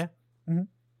 things. Yeah. Mm-hmm.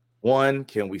 One,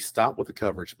 can we stop with the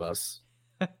coverage bus?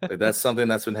 That's something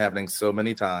that's been happening so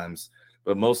many times.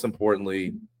 But most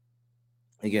importantly,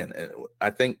 again,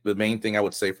 I think the main thing I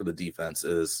would say for the defense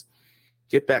is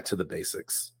get back to the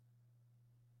basics.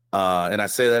 And I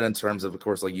say that in terms of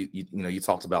course, like you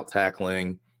talked about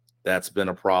tackling. That's been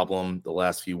a problem the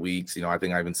last few weeks. I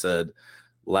think I even said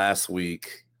last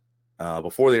week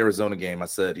before the Arizona game, I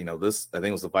said, this, I think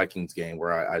it was the Vikings game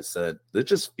where I said, it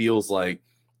just feels like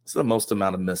it's the most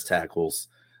amount of missed tackles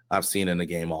I've seen in a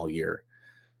game all year.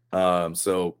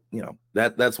 So,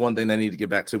 that's one thing they need to get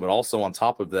back to. But also on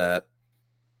top of that,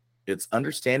 it's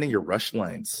understanding your rush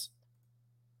lanes.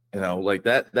 Like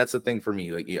that's the thing for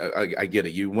me. Like, I get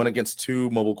it. You went against 2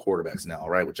 mobile quarterbacks now,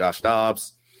 right? With Josh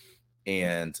Dobbs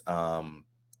and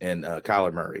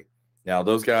Kyler Murray. Now,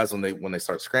 those guys, when they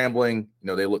start scrambling,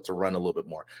 they look to run a little bit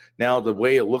more. Now, the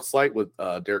way it looks like with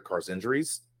Derek Carr's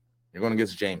injuries, you're going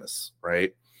against Jameis,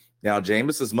 right? Now,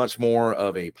 Jameis is much more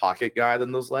of a pocket guy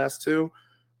than those last 2,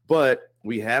 but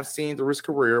we have seen through his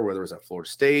career, whether it was at Florida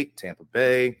State, Tampa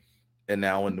Bay, and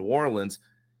now in New Orleans,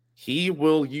 he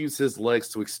will use his legs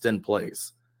to extend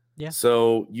plays. Yeah.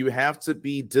 So you have to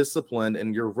be disciplined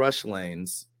in your rush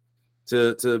lanes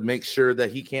to make sure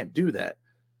that he can't do that.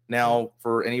 Now,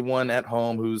 for anyone at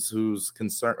home who's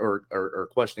concerned or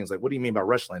questioning, is like, what do you mean by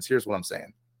rush lanes? Here's what I'm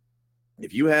saying.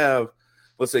 If you have,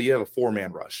 let's say you have a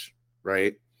 4-man rush,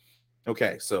 right?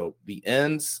 Okay, so the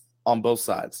ends on both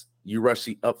sides, you rush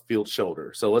the upfield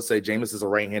shoulder. So let's say Jameis is a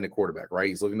right-handed quarterback, right?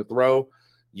 He's looking to throw.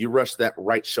 You rush that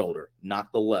right shoulder,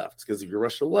 not the left. Because if you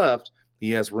rush the left,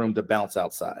 he has room to bounce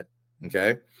outside.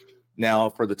 Okay. Now,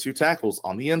 for the 2 tackles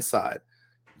on the inside,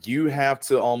 you have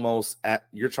to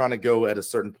you're trying to go at a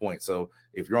certain point. So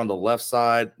if you're on the left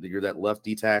side, you're that left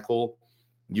D tackle,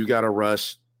 you got to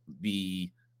rush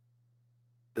the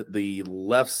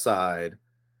left side.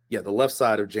 Yeah, the left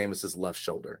side of Jameis's left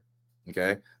shoulder.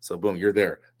 Okay, so boom, you're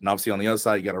there. And obviously on the other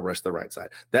side, you got to rush the right side.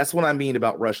 That's what I mean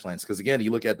about rush lanes. Because again, you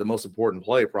look at the most important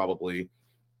play probably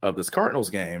of this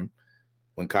Cardinals game,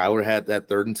 when Kyler had that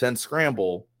 3rd and 10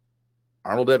 scramble,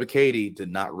 Arnold Ebiketie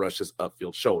did not rush his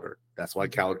upfield shoulder. That's why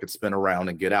Kyler could spin around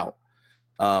and get out.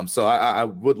 So I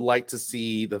would like to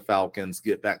see the Falcons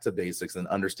get back to basics and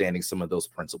understanding some of those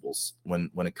principles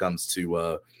when it comes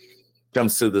to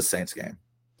the Saints game.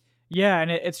 Yeah,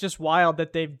 and it's just wild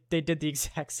that they did the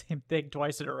exact same thing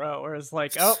twice in a row. Where it's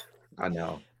like, oh, I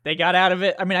know they got out of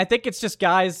it. I mean, I think it's just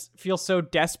guys feel so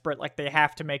desperate, like they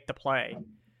have to make the play.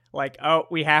 Like, oh,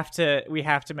 we have to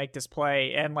make this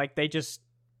play, and like they just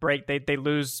break. They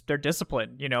lose their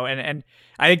discipline, you know. And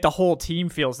I think the whole team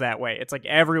feels that way. It's like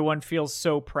everyone feels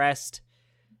so pressed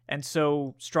and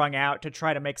so strung out to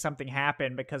try to make something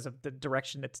happen because of the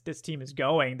direction that this team is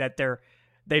going, that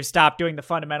they've stopped doing the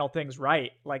fundamental things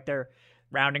right. Like they're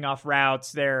rounding off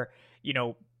routes. They're, you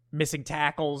know, missing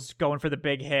tackles, going for the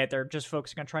big hit. They're just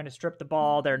focusing on trying to strip the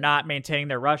ball. They're not maintaining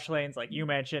their rush lanes, like you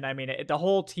mentioned. I mean, the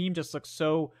whole team just looks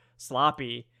so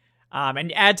sloppy.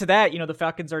 And add to that, you know, the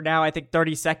Falcons are now, I think,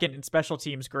 32nd in special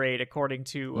teams grade, according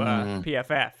to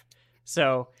PFF.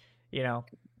 So, you know,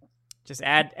 just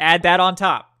add that on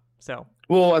top. So,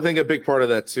 well, I think a big part of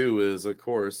that too is, of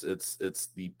course, it's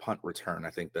the punt return. I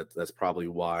think that's probably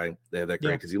why they have that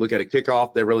grade. Because you look at a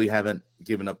kickoff, they really haven't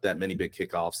given up that many big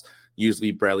kickoffs.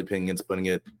 Usually, Bradley Pingin's putting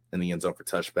it in the end zone for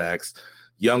touchbacks.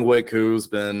 Young Weku's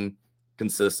been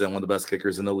consistent, one of the best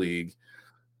kickers in the league.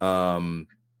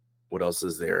 What else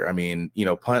is there? I mean, you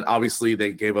know, punt. Obviously,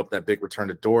 they gave up that big return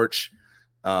to Dortch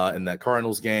in that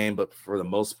Cardinals game, but for the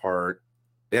most part,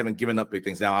 they haven't given up big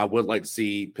things. Now, I would like to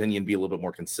see Pinion be a little bit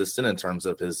more consistent in terms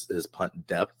of his punt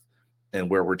depth and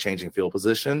where we're changing field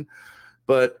position.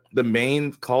 But the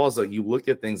main cause that you look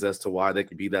at things as to why they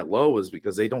could be that low is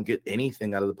because they don't get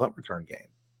anything out of the punt return game.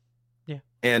 Yeah.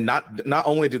 And not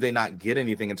only do they not get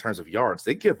anything in terms of yards,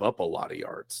 they give up a lot of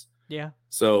yards. Yeah.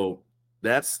 So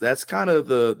that's kind of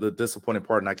the disappointing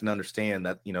part, and I can understand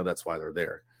that, you know, that's why they're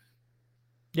there.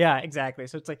 Yeah, exactly.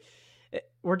 So it's like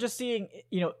we're just seeing,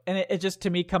 you know, and it just to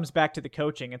me comes back to the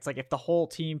coaching. It's like if the whole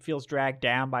team feels dragged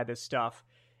down by this stuff,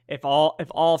 if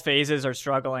all phases are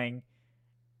struggling,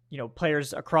 you know,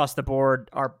 players across the board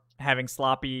are having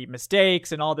sloppy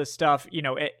mistakes and all this stuff, you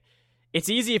know, it's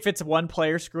easy if it's one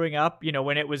player screwing up, you know,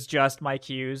 when it was just Mike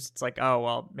Hughes, it's like, oh,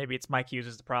 well, maybe it's Mike Hughes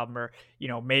is the problem, or, you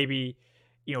know, maybe,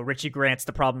 you know, Richie Grant's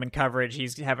the problem in coverage.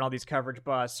 He's having all these coverage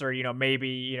busts, or, you know, maybe,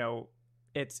 you know,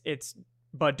 it's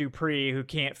Bud Dupree who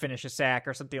can't finish a sack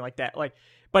or something like that. Like,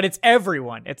 but it's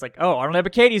everyone. It's like, oh, Arnold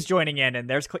Ebiketie's joining in, and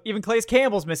there's even Calais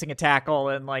Campbell's missing a tackle,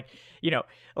 and like, you know,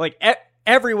 like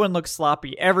everyone looks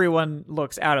sloppy. Everyone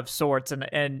looks out of sorts,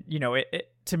 and you know,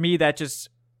 it to me that just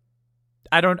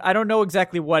I don't know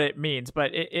exactly what it means,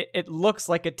 but it looks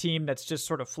like a team that's just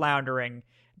sort of floundering.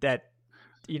 That,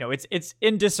 you know, it's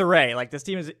in disarray. Like this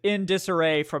team is in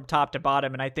disarray from top to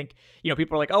bottom, and I think, you know,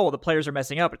 people are like, oh, well, the players are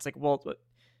messing up. It's like, well,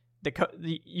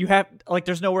 you have, like,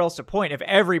 there's nowhere else to point. If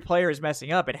every player is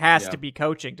messing up, it has to be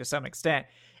coaching to some extent.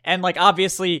 And like,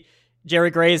 obviously,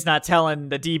 Jerry Gray's not telling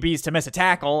the DBs to miss a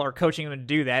tackle or coaching them to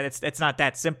do that. It's not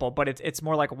that simple, but it's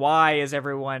more like, why is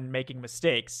everyone making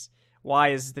mistakes? Why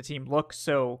is the team look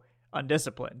so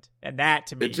undisciplined? And that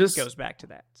to me just goes back to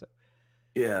that. So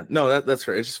yeah, no, that's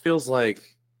right. It just feels like,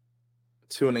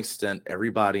 to an extent,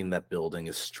 everybody in that building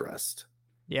is stressed.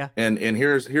 Yeah. And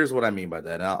here's what I mean by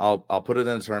that. And I'll put it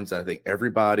in terms that I think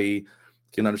everybody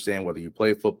can understand, whether you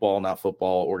play football, not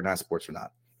football, organized sports or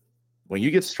not. When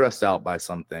you get stressed out by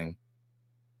something,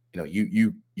 you know,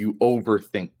 you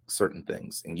overthink certain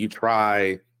things, and you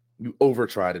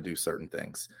overtry to do certain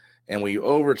things. And when you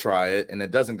overtry it and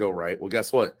it doesn't go right, well,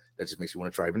 guess what? That just makes you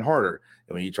want to try even harder.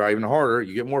 And when you try even harder,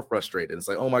 you get more frustrated. It's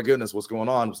like, oh my goodness, what's going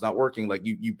on? It's not working. Like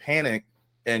you panic.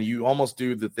 And you almost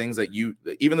do the things that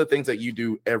even the things that you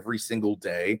do every single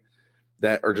day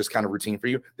that are just kind of routine for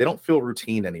you, they don't feel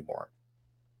routine anymore.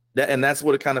 That's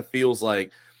what it kind of feels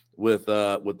like with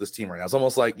this team right now. It's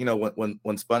almost like, you know, when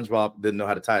SpongeBob didn't know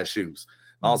how to tie his shoes.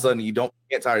 All of a sudden you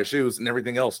can't tie your shoes, and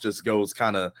everything else just goes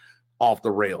kind of off the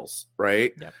rails,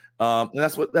 right? Yep. And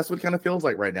that's what it kind of feels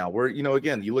like right now. Where, you know,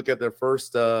 again, you look at their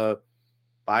first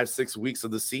 5-6 weeks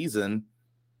of the season,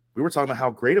 we were talking about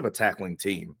how great of a tackling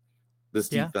team this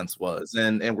defense was.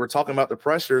 And we're talking about the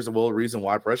pressures. Well, the reason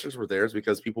why pressures were there is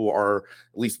because people are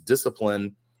at least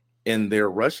disciplined in their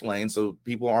rush lane. So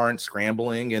people aren't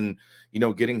scrambling and, you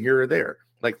know, getting here or there.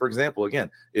 Like, for example, again,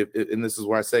 and this is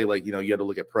where I say, like, you know, you have to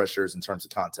look at pressures in terms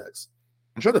of context.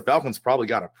 I'm sure the Falcons probably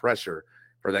got a pressure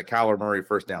for that Kyler Murray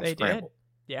first down scramble.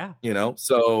 Did. Yeah. You know,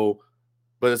 so,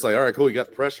 but it's like, all right, cool. You got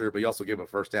the pressure, but you also gave him a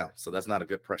first down. So that's not a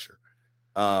good pressure.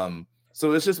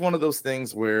 So it's just one of those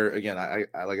things where, again, I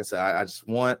like I said, I just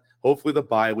want, hopefully the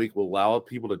bye week will allow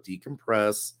people to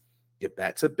decompress, get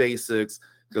back to basics,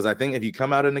 Because I think if you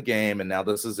come out in the game, and now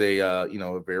this is a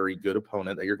a very good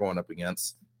opponent that you're going up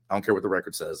against. I don't care what the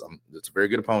record says. It's a very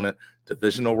good opponent,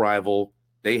 divisional rival.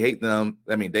 They hate them.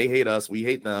 I mean, they hate us. We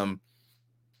hate them.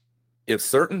 If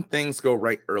certain things go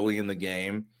right early in the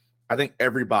game, I think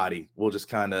everybody will just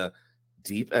kind of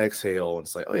deep exhale and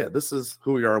say, oh, yeah, this is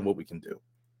who we are and what we can do.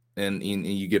 And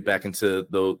you get back into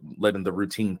letting the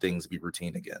routine things be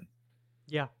routine again.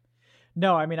 Yeah.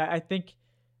 No, I mean, I think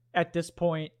at this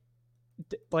point,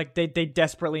 like they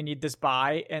desperately need this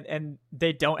bye, and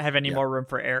they don't have any more room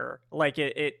for error. Like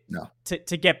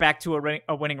to get back to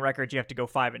a winning record, you have to go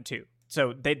 5-2.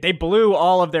 So they blew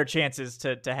all of their chances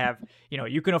to have,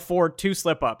 you can afford 2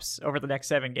 slip-ups over the next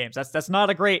 7 games. That's not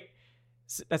a great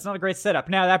setup.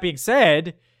 Now, that being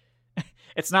said,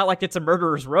 it's not like it's a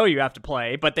murderer's row you have to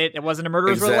play, but it wasn't a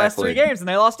murderer's row the last 3 games, and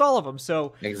they lost all of them.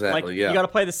 So you got to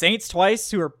play the Saints twice,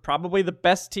 who are probably the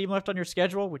best team left on your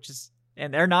schedule,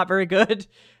 and they're not very good.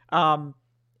 And,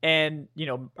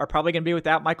 are probably going to be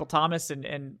without Michael Thomas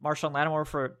and Marshawn Lattimore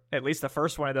for at least the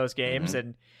first one of those games. Mm-hmm.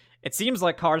 And it seems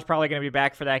like Carr's probably going to be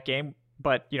back for that game,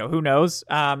 but who knows?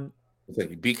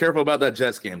 Be careful about that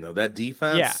Jets game, though. That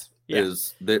defense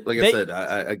is, I said,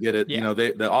 I get it. Yeah.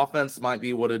 The offense might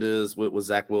be what it is with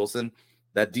Zach Wilson.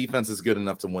 That defense is good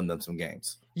enough to win them some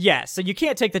games. Yeah, so you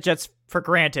can't take the Jets for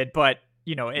granted, but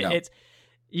it's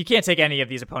you can't take any of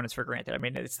these opponents for granted. I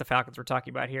mean, it's the Falcons we're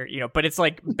talking about here, but it's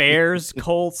like Bears,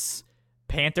 Colts,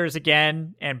 Panthers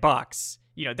again, and Bucks.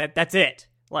 That's it.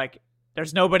 Like,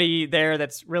 there's nobody there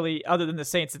that's really, other than the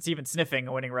Saints, that's even sniffing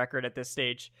a winning record at this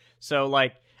stage. So,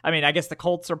 like, I mean, I guess the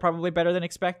Colts are probably better than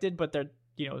expected, but they're,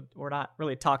 we're not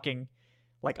really talking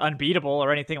like unbeatable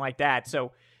or anything like that.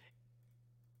 So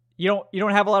you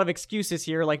don't have a lot of excuses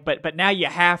here. Like, but now you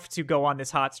have to go on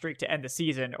this hot streak to end the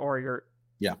season, or you're,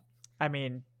 I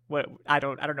mean, I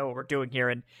don't know what we're doing here.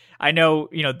 And I know,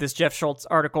 this Jeff Schultz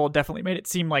article definitely made it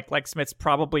seem like Smith's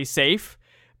probably safe,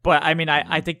 but I mean,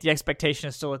 I think the expectation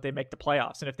is still that they make the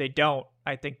playoffs. And if they don't,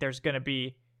 I think there's going to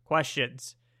be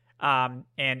questions. And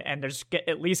there's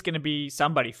at least going to be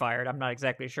somebody fired. I'm not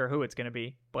exactly sure who it's going to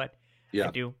be, but I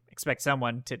do expect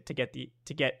someone to get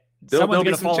someone's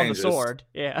going to fall on the sword.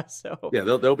 Yeah. So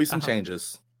there'll be some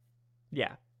changes.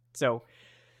 Yeah. So,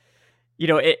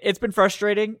 it's been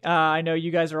frustrating. I know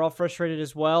you guys are all frustrated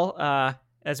as well,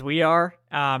 as we are,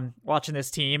 watching this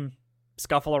team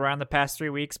scuffle around the past 3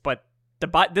 weeks. But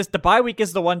the bye week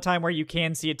is the one time where you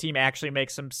can see a team actually make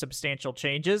some substantial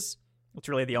changes. It's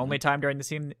really the only time during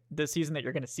the season that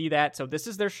you're going to see that. So this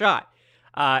is their shot.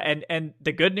 And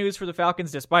the good news for the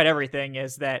Falcons, despite everything,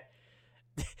 is that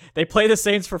they play the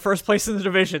Saints for first place in the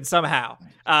division somehow.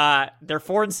 They're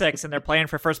 4-6, and they're playing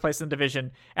for first place in the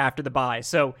division after the bye.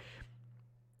 So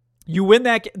you win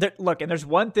that. Look, and there's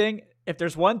one thing. If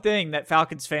there's one thing that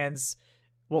Falcons fans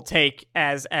will take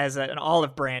as an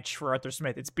olive branch for Arthur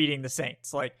Smith, it's beating the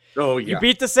Saints. Like, you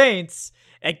beat the Saints,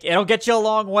 it'll get you a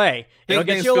long way. It'll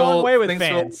get you a long way with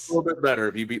fans. A little bit better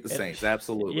if you beat the Saints.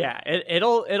 Absolutely. Yeah,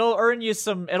 it'll earn you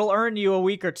It'll earn you a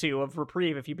week or 2 of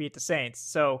reprieve if you beat the Saints.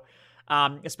 So,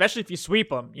 especially if you sweep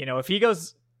them. If he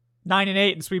goes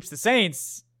 9-8 and sweeps the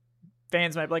Saints,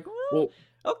 fans might be like, well,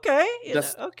 okay,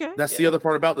 That's the other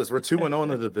part about this. We're 2-0 in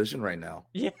the division right now.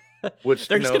 Yeah, which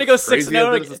they're just gonna go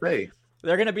 6-0.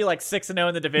 They're gonna be like 6-0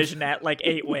 in the division at like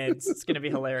 8 wins. It's gonna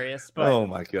be hilarious. But oh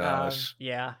my gosh,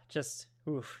 just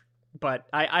oof. But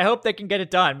I hope they can get it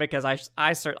done, because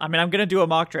I'm gonna do a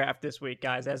mock draft this week,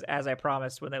 guys, as I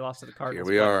promised when they lost to the Cardinals.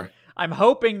 Here we are. I'm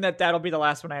hoping that'll be the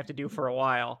last one I have to do for a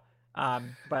while.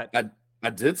 But I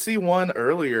did see one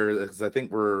earlier, because I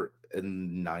think we're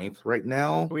in 9th right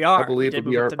now. We are. I believe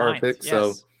it'll be our pick. Yes.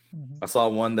 So I saw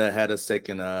one that had us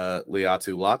taking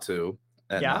Liatu Latu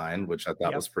at 9, which I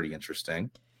thought was pretty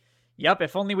interesting. Yep,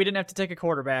 if only we didn't have to take a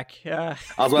quarterback. I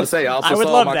was going to say, I also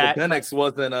saw Michael Penix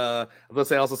wasn't. I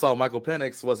also saw Michael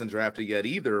Penix wasn't drafted yet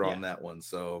either on that one.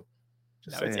 So,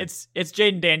 it's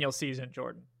Jaden Daniels' season,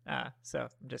 Jordan. So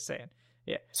I'm just saying,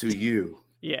 To you,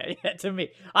 to me,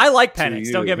 I like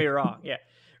Penix. Don't get me wrong. Yeah,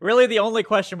 really, the only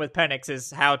question with Penix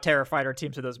is how terrified are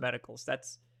teams of those medicals.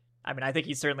 I think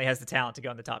he certainly has the talent to go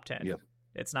in the top 10. Yeah,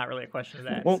 it's not really a question of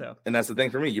that. Well, and that's the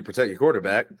thing for me. You protect your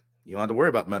quarterback. You don't have to worry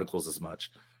about medicals as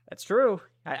much. That's true.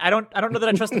 I don't know that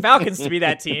I trust the Falcons to be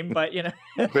that team, but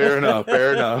Fair enough.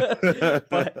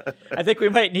 But I think we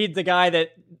might need the guy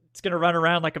that's going to run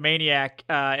around like a maniac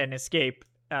and escape.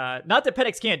 Not that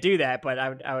Penix can't do that, but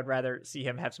I would rather see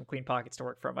him have some clean pockets to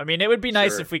work from. I mean, it would be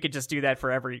nice if we could just do that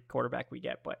for every quarterback we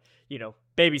get, but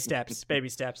baby steps.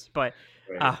 But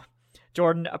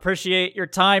Jordan, appreciate your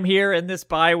time here in this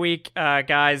bye week,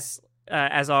 guys.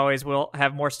 As always, we'll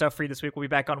have more stuff for you this week. We'll be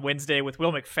back on Wednesday with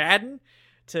Will McFadden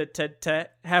to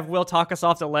have Will talk us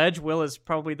off the ledge. Will is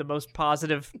probably the most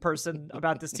positive person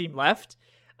about this team left.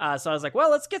 So I was like,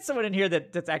 well, let's get someone in here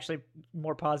that's actually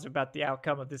more positive about the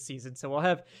outcome of this season. So we'll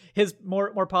have his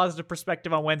more positive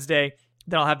perspective on Wednesday.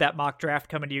 Then I'll have that mock draft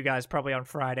coming to you guys probably on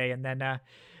Friday, and then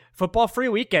football free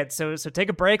weekend. So take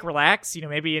a break, relax,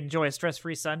 maybe enjoy a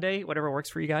stress-free Sunday, whatever works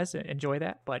for you guys. Enjoy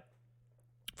that. But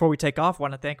before we take off, I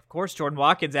want to thank, of course, Jordan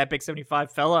Watkins at Big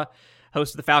 75 Fella,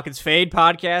 host of the Falcons Fade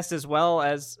podcast, as well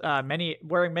as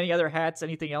wearing many other hats.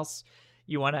 Anything else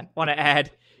you want to add,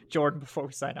 Jordan, before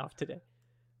we sign off today?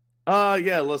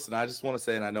 Yeah, listen, I just want to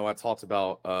say, and I know I talked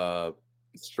about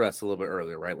stress a little bit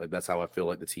earlier, right? Like that's how I feel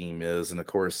like the team is. And of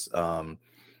course, like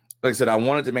I said, I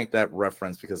wanted to make that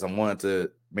reference because I wanted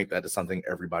to make that to something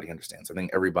everybody understands. I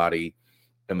think everybody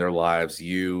in their lives,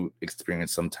 you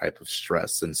experience some type of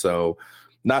stress. And so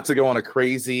not to go on a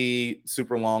crazy,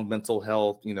 super long mental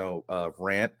health,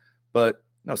 rant, but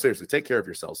no, seriously, take care of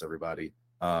yourselves, everybody.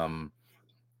 Obviously,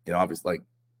 like,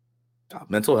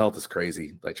 mental health is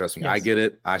crazy. Like, trust me, yes. I get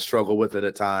it. I struggle with it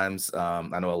at times.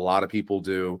 I know a lot of people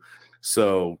do.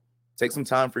 So take some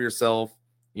time for yourself.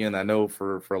 And I know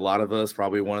for a lot of us,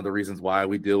 probably one of the reasons why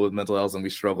we deal with mental health and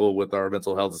we struggle with our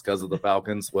mental health is because of the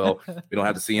Falcons. Well, we don't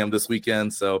have to see them this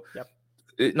weekend. So, yep.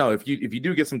 If you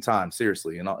do get some time,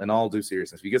 seriously, and all due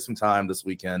seriousness, if you get some time this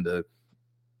weekend to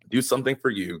do something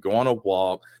for you, go on a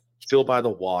walk, chill by the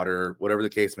water, whatever the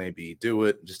case may be, do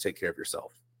it. Just take care of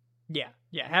yourself. Yeah.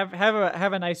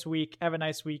 Have a nice week. Have a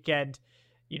nice weekend.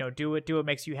 Do what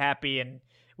makes you happy. And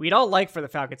we'd all like for the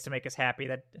Falcons to make us happy.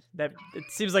 That it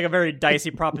seems like a very dicey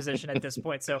proposition at this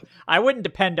point. So I wouldn't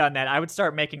depend on that. I would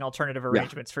start making alternative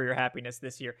arrangements for your happiness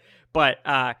this year. But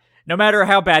no matter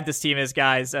how bad this team is,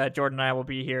 guys, Jordan and I will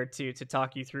be here to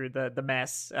talk you through the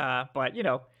mess. But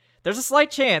there's a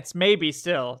slight chance, maybe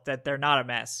still, that they're not a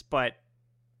mess. But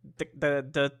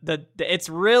the it's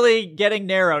really getting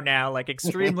narrow now, like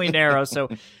extremely narrow. So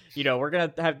they're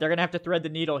gonna have to thread the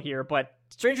needle here. But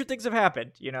stranger things have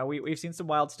happened. We've seen some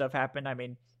wild stuff happen. I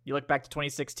mean, you look back to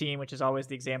 2016, which is always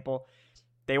the example.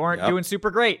 They weren't doing super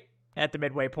great at the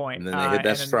midway point, and then they hit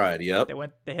that stride. Yep,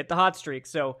 they hit the hot streak.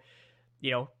 So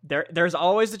there's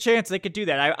always the chance they could do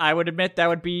that. I would admit that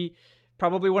would be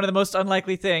probably one of the most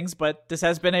unlikely things, but this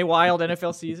has been a wild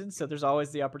NFL season, so there's always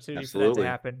the opportunity for that to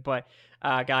happen. But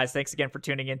guys, thanks again for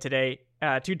tuning in today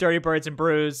to Dirty Birds and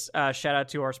Brews. Shout out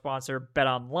to our sponsor, Bet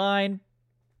Online.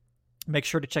 Make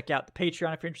sure to check out the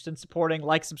Patreon if you're interested in supporting.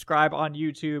 Like, subscribe on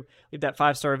YouTube. Leave that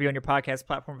 5-star review on your podcast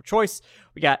platform of choice.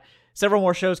 We got several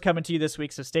more shows coming to you this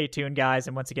week, so stay tuned, guys.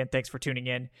 And once again, thanks for tuning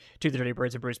in to the Dirty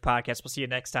Birds and Brews podcast. We'll see you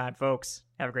next time, folks.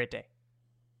 Have a great day.